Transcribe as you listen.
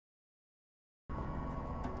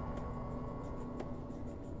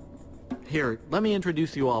Here, let me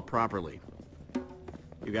introduce you all properly.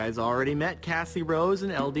 You guys already met Cassie Rose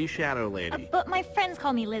and LD Shadow Lady. But my friends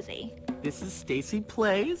call me Lizzie. This is Stacy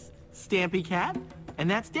Plays, Stampy Cat, and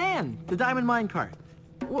that's Dan, the Diamond Minecart.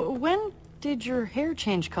 When did your hair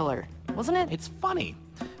change color? Wasn't it? It's funny.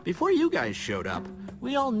 Before you guys showed up,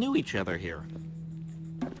 we all knew each other here.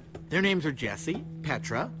 Their names are Jesse,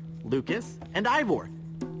 Petra, Lucas, and Ivor.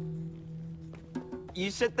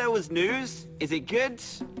 You said there was news? Is it good?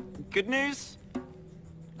 Good news?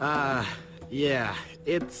 Yeah.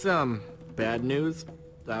 It's, bad news,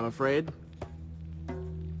 I'm afraid.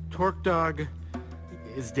 Torque Dog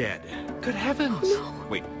is dead. Good heavens!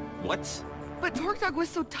 Wait, what? But Torque Dog was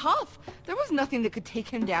so tough. There was nothing that could take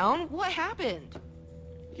him down. What happened?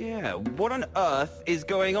 Yeah, what on earth is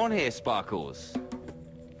going on here, Sparkles?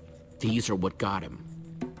 These are what got him.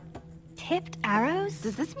 Tipped arrows?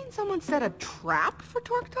 Does this mean someone set a trap for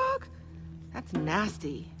Torque Dog? That's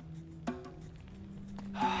nasty.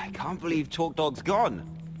 I can't believe Torque Dog's gone.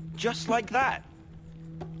 Just like that.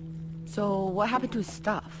 So what happened to his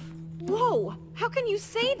stuff? Whoa! How can you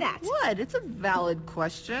say that? What? It's a valid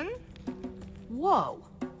question. Whoa.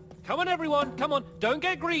 Come on, everyone. Come on. Don't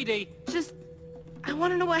get greedy. Just, I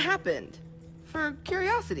want to know what happened. For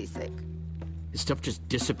curiosity's sake. His stuff just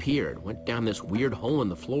disappeared, went down this weird hole in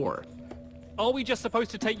the floor. Are we just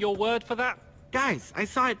supposed to take your word for that? Guys, I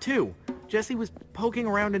saw it too. Jesse was poking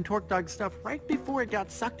around in Torque Dog's stuff right before it got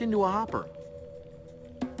sucked into a hopper.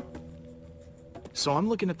 So I'm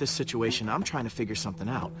looking at this situation, I'm trying to figure something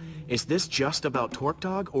out. Is this just about Torque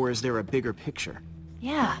Dog, or is there a bigger picture?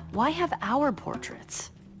 Yeah, why have our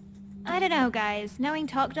portraits? I don't know, guys. Knowing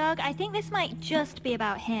Torque Dog, I think this might just be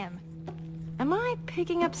about him. Am I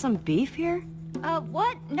picking up some beef here?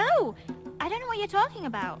 What? No! I don't know what you're talking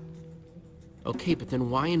about. Okay, but then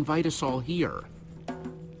why invite us all here?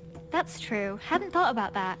 That's true. Hadn't thought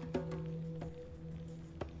about that.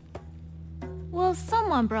 Well,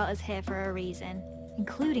 someone brought us here for a reason,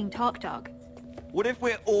 including Torque Dog. What if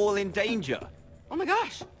we're all in danger? Oh my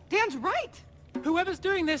gosh, Dan's right! Whoever's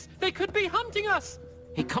doing this, they could be hunting us!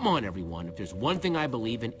 Hey, come on, everyone. If there's one thing I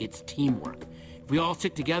believe in, it's teamwork. If we all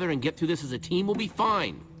stick together and get through this as a team, we'll be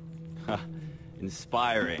fine.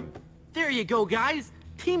 Inspiring. There you go, guys.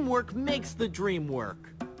 Teamwork makes the dream work.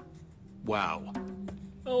 Wow.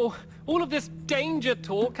 Oh, all of this danger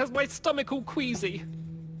talk has my stomach all queasy.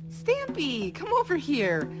 Stampy, come over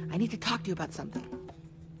here. I need to talk to you about something.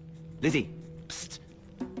 Lizzie. Psst.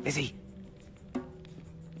 Lizzie.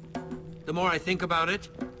 The more I think about it,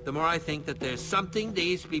 the more I think that there's something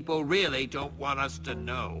these people really don't want us to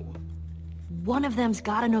know. One of them's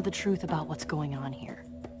gotta know the truth about what's going on here.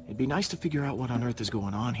 It'd be nice to figure out what on earth is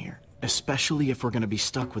going on here. Especially if we're gonna be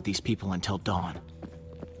stuck with these people until dawn.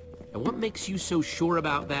 And what makes you so sure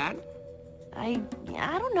about that? I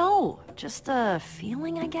don't know. Just a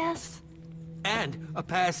feeling, I guess? And a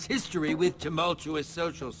past history with tumultuous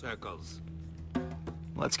social circles.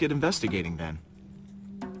 Let's get investigating then.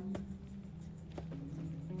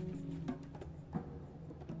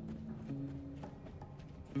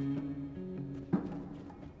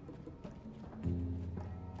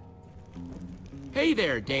 Hey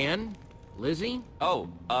there, Dan. Lizzie? Oh,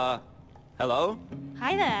 hello?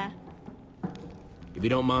 Hi there. If you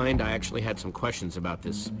don't mind, I actually had some questions about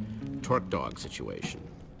this Torque Dog situation.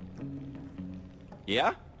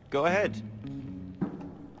 Yeah? Go ahead.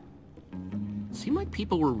 Seemed like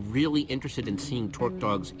people were really interested in seeing Torque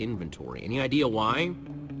Dog's inventory. Any idea why?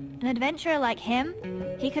 An adventurer like him,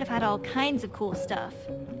 he could have had all kinds of cool stuff.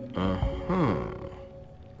 Uh-huh.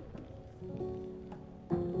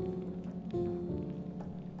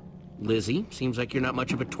 Lizzie, seems like you're not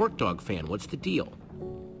much of a Torque Dog fan. What's the deal?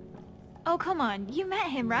 Oh, come on. You met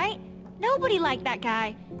him, right? Nobody liked that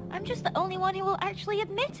guy. I'm just the only one who will actually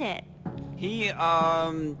admit it. He,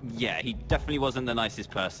 yeah, he definitely wasn't the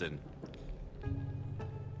nicest person.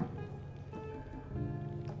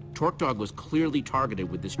 Torque Dog was clearly targeted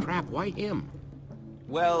with this trap. Why him?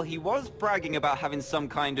 Well, he was bragging about having some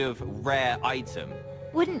kind of rare item.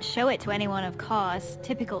 Wouldn't show it to anyone, of course.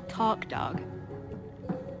 Typical Torque Dog.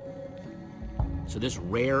 So this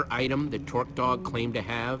rare item that Torque Dog claimed to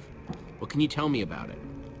have, what can you tell me about it?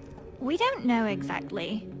 We don't know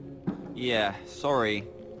exactly. Yeah, sorry.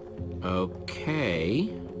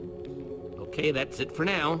 Okay. Okay, that's it for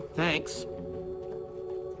now. Thanks.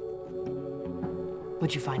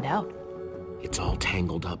 What'd you find out? It's all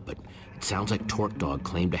tangled up, but it sounds like Torque Dog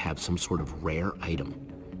claimed to have some sort of rare item.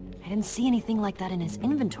 I didn't see anything like that in his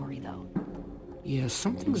inventory, though. Yeah,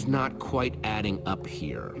 something's not quite adding up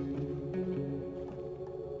here.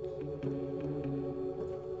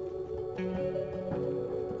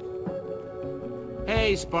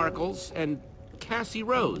 Hey, Sparkles, and Cassie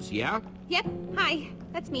Rose, yeah? Yep, hi.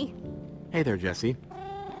 That's me. Hey there, Jesse.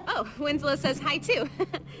 Oh, Winslow says hi too.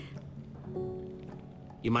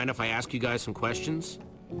 You mind if I ask you guys some questions?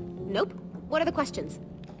 Nope. What are the questions?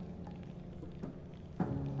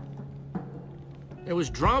 There was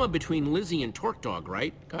drama between Lizzie and Torque Dog,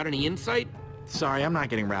 right? Got any insight? Sorry, I'm not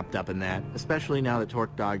getting wrapped up in that, especially now that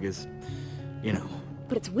Torque Dog is, you know.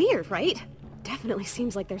 But it's weird, right? Definitely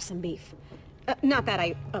seems like there's some beef. Not that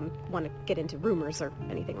I, want to get into rumors or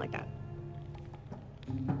anything like that.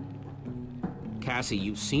 Cassie,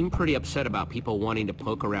 you seem pretty upset about people wanting to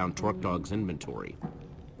poke around Torque Dog's inventory.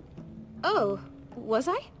 Oh, was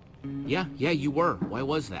I? Yeah, you were. Why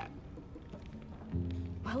was that?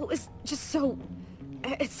 Well, it was just so...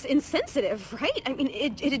 It's insensitive, right? I mean,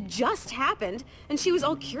 it had just happened, and she was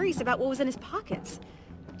all curious about what was in his pockets.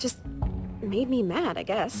 Just made me mad, I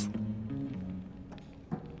guess.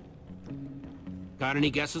 Got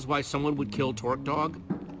any guesses why someone would kill Torque Dog?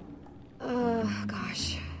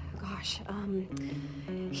 Gosh.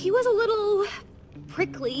 He was a little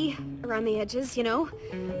prickly around the edges, you know?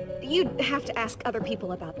 You'd have to ask other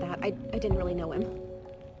people about that. I didn't really know him.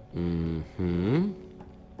 Mm-hmm.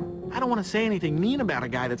 I don't want to say anything mean about a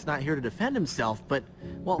guy that's not here to defend himself, but,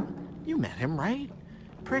 well, you met him, right?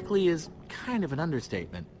 Prickly is kind of an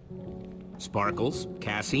understatement. Sparkles,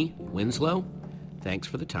 Cassie, Winslow, thanks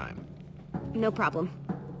for the time. No problem.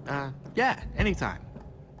 Yeah, anytime.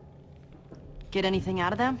 Get anything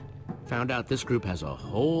out of them? Found out this group has a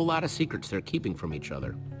whole lot of secrets they're keeping from each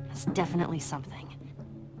other. That's definitely something.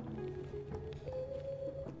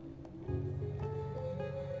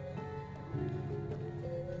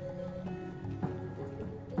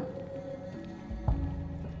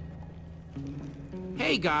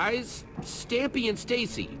 Hey guys, Stampy and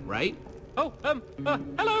Stacy, right? Oh,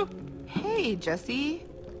 hello. Hey, Jesse.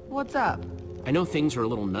 What's up? I know things are a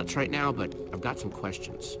little nuts right now, but I've got some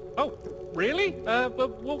questions. Oh, really?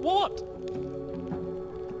 What?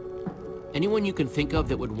 Anyone you can think of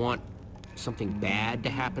that would want something bad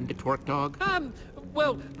to happen to Torque Dog?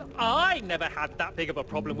 Well, I never had that big of a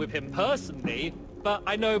problem with him personally, but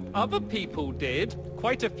I know other people did.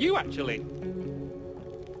 Quite a few, actually.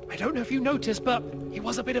 I don't know if you noticed, but he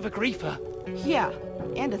was a bit of a griefer. Yeah,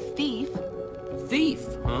 and a thief. Thief,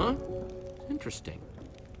 huh? Interesting.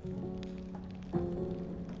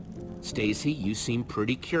 Stacy, you seem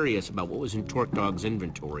pretty curious about what was in Torque Dog's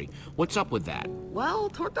inventory. What's up with that? Well,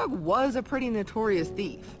 Torque Dog was a pretty notorious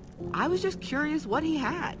thief. I was just curious what he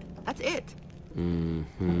had. That's it.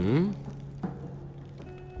 Mm-hmm.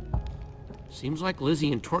 Seems like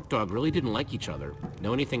Lizzie and Torque Dog really didn't like each other.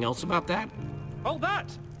 Know anything else about that? Oh,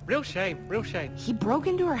 that! Real shame, real shame. He broke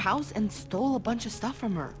into her house and stole a bunch of stuff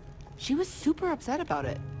from her. She was super upset about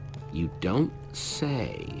it. You don't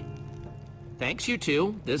say. Thanks, you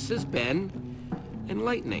two. This has been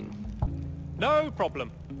enlightening. No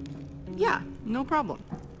problem. Yeah, no problem.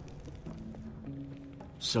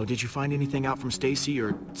 So did you find anything out from Stacy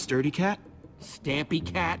or Sturdy Cat? Stampy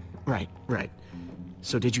Cat? Right.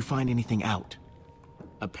 So did you find anything out?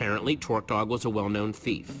 Apparently, Torque Dog was a well-known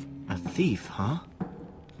thief. A thief, huh?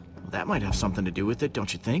 Well, that might have something to do with it,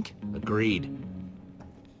 don't you think? Agreed.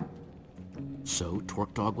 So,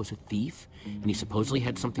 Torque Dog was a thief, and he supposedly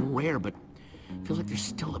had something rare, but feels like there's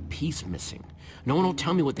still a piece missing. No one will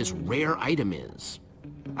tell me what this rare item is.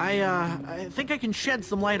 I think I can shed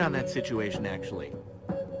some light on that situation, actually.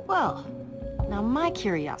 Well, now my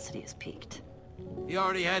curiosity is piqued. He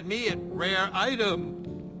already had me at rare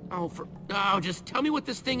item. Oh, just tell me what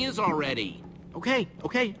this thing is already. Okay,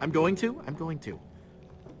 I'm going to.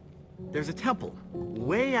 There's a temple,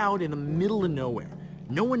 way out in the middle of nowhere.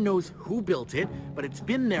 No one knows who built it, but it's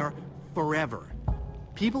been there forever.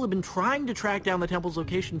 People have been trying to track down the temple's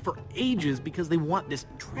location for ages because they want this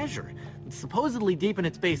treasure. It's supposedly deep in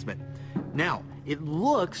its basement. Now, it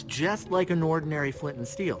looks just like an ordinary flint and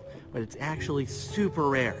steel, but it's actually super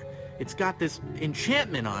rare. It's got this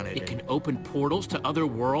enchantment on it. It can open portals to other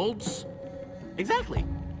worlds? Exactly.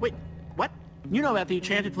 Wait, what? You know about the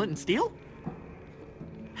enchanted flint and steel?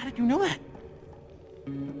 How did you know that?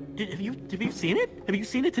 Have you seen it? Have you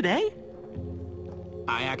seen it today?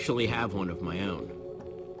 I actually have one of my own.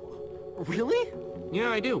 Really?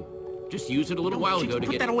 Yeah, I do. Just used it a little while ago to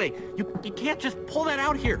put get... that away. You can't just pull that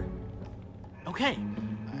out here. Okay.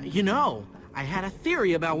 You know, I had a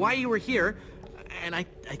theory about why you were here, and I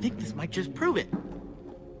think this might just prove it.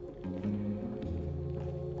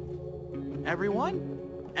 Everyone?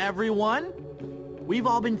 We've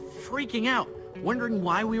all been freaking out, wondering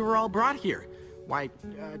why we were all brought here. Why,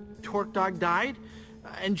 Torque Dog died,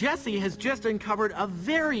 and Jesse has just uncovered a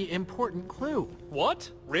very important clue.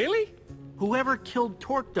 What? Really? Whoever killed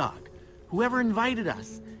Torque Dog, whoever invited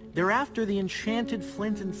us, they're after the enchanted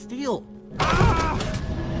flint and steel.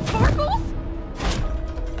 Sparkles?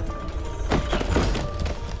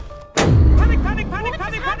 Panic!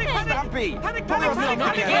 Stampy!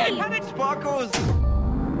 Panic! Sparkles!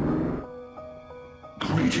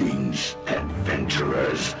 Greetings,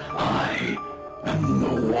 adventurers. I am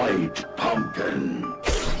the White Pumpkin.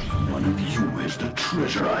 One of you is the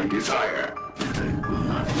treasure I desire, and I will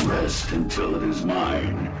not rest until it is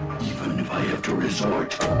mine, even if I have to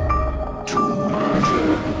resort to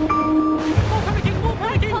murder. More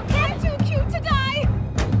panicking! I'm too cute to die!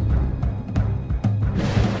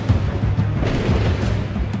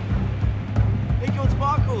 Hey, go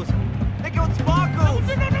Sparkles! Hey, go Sparkles! No,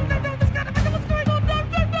 there's gotta be what's going on!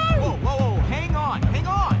 No! Whoa, hang on!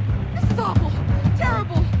 This is awful.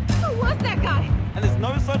 Terrible. Who was that guy? And there's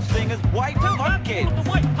no such thing as white All pumpkins! of the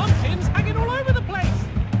white pumpkins hanging all over the place!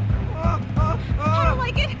 I don't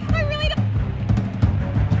like it. I really don't.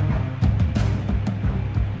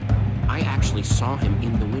 I actually saw him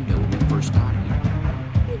in the window when we first got here.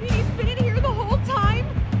 Maybe he's been in here the whole time.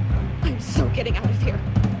 I'm so getting out of here.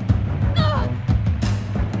 Ugh.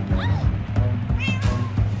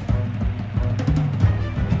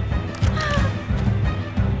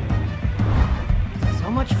 So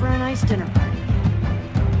much for a nice dinner party.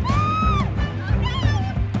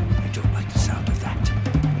 I don't like the sound of that.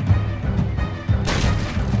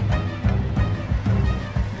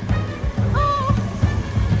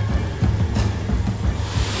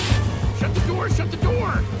 Shut the door! Shut the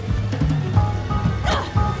door!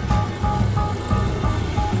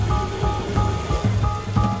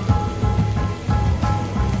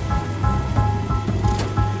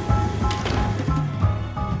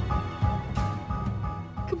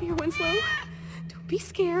 Come here, Winslow. Don't be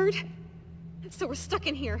scared. So we're stuck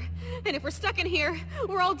in here. And if we're stuck in here,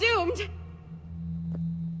 we're all doomed.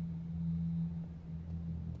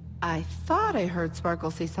 I thought I heard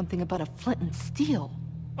Sparkle say something about a flint and steel.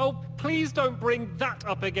 Oh, please don't bring that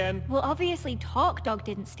up again. Well, obviously Torque Dog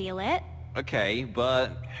didn't steal it. Okay,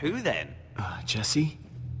 but who then? Jesse?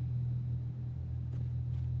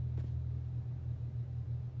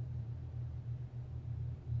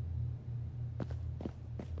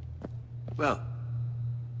 Well,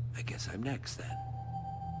 I guess I'm next then.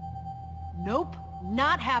 Nope,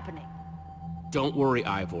 not happening. Don't worry,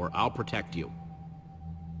 Ivor. I'll protect you.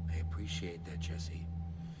 I appreciate that, Jesse.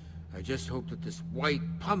 I just hope that this white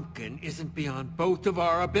pumpkin isn't beyond both of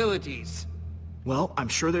our abilities. Well, I'm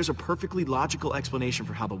sure there's a perfectly logical explanation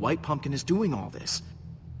for how the White Pumpkin is doing all this.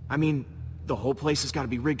 I mean, the whole place has got to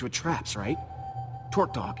be rigged with traps, right?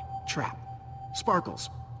 Torque Dog, trap. Sparkles,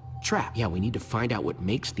 trap. Yeah, we need to find out what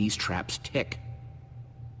makes these traps tick.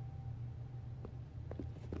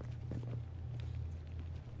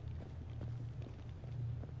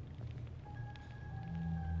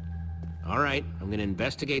 All right, I'm gonna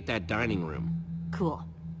investigate that dining room. Cool.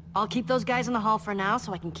 I'll keep those guys in the hall for now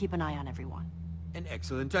so I can keep an eye on everyone. An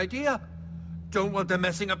excellent idea. Don't want them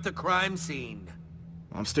messing up the crime scene.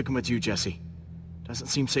 I'm sticking with you, Jesse. Doesn't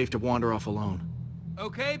seem safe to wander off alone.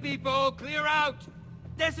 Okay, people, clear out!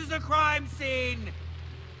 This is a crime scene!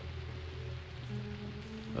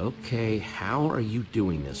 Okay, how are you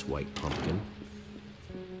doing this, White Pumpkin?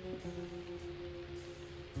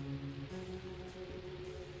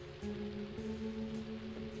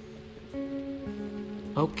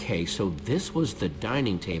 Okay, so this was the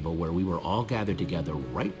dining table where we were all gathered together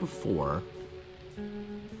right before...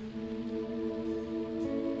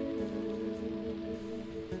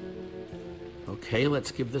 Okay,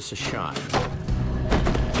 let's give this a shot.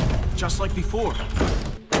 Just like before.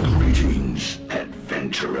 Greetings,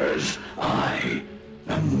 adventurers. I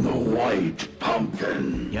am the White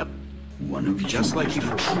Pumpkin. Yep. One of you Just like is the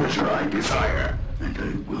before. treasure I desire, and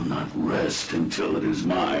I will not rest until it is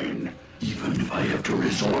mine, even if I have to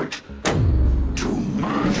resort to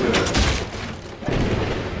murder.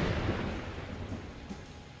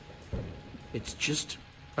 It's just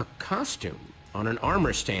a costume on an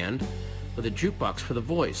armor stand with a jukebox for the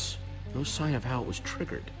voice. No sign of how it was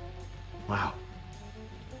triggered. Wow.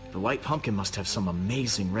 The White Pumpkin must have some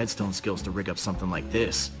amazing redstone skills to rig up something like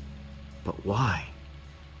this. But why?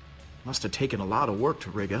 Must have taken a lot of work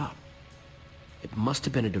to rig up. It must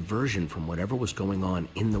have been a diversion from whatever was going on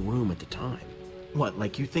in the room at the time. What,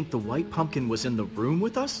 like you think the White Pumpkin was in the room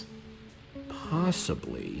with us?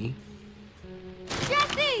 Possibly.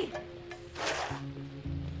 Jesse!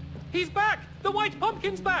 He's back! The white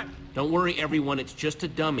pumpkin's back! Don't worry, everyone, it's just a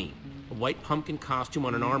dummy. A White Pumpkin costume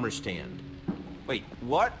on an armor stand. Wait,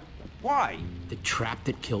 what? Why? The trap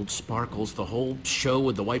that killed Sparkles, the whole show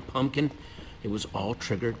with the White Pumpkin. It was all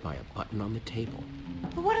triggered by a button on the table.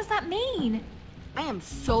 But what does that mean? I am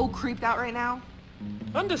so creeped out right now.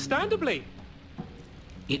 Understandably.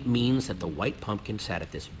 It means that the white pumpkin sat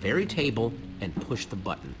at this very table and pushed the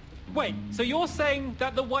button. Wait, so you're saying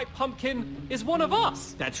that the white pumpkin is one of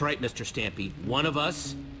us? That's right, Mr. Stampy. One of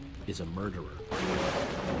us is a murderer.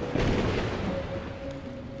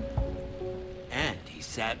 And he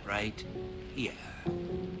sat right here.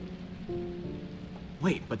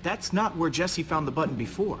 Wait, but that's not where Jesse found the button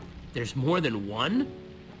before. There's more than one?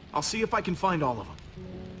 I'll see if I can find all of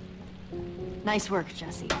them. Nice work,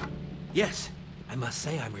 Jesse. Yes, I must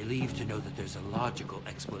say I'm relieved to know that there's a logical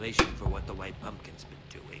explanation for what the white pumpkin's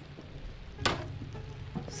been doing.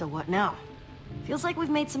 So what now? Feels like we've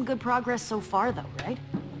made some good progress so far, though, right?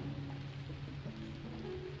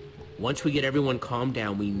 Once we get everyone calmed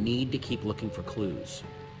down, we need to keep looking for clues.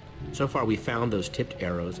 So far, we found those tipped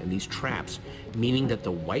arrows and these traps, meaning that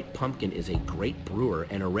the white pumpkin is a great brewer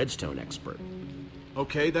and a redstone expert.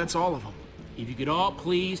 Okay, that's all of them. If you could all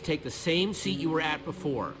please take the same seat you were at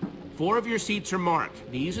before. 4 of your seats are marked.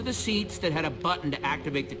 These are the seats that had a button to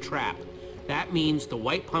activate the trap. That means the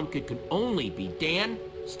white pumpkin could only be Dan,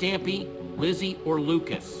 Stampy, Lizzie, or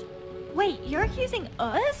Lucas. Wait, you're accusing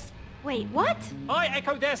us? Wait, what? I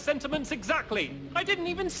echo their sentiments exactly. I didn't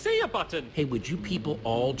even see a button. Hey, would you people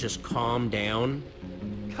all just calm down?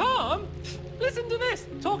 Calm? Listen to this,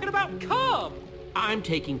 talking about calm. I'm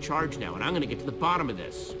taking charge now, and I'm gonna get to the bottom of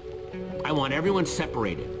this. I want everyone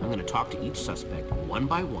separated. I'm gonna talk to each suspect one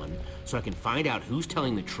by one so I can find out who's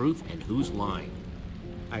telling the truth and who's lying.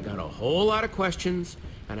 I got a whole lot of questions,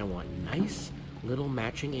 and I want nice little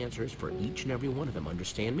matching answers for each and every one of them.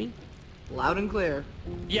 Understand me? Loud and clear.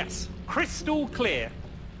 Yes, crystal clear.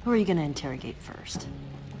 Who are you gonna interrogate first?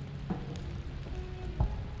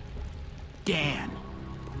 Dan.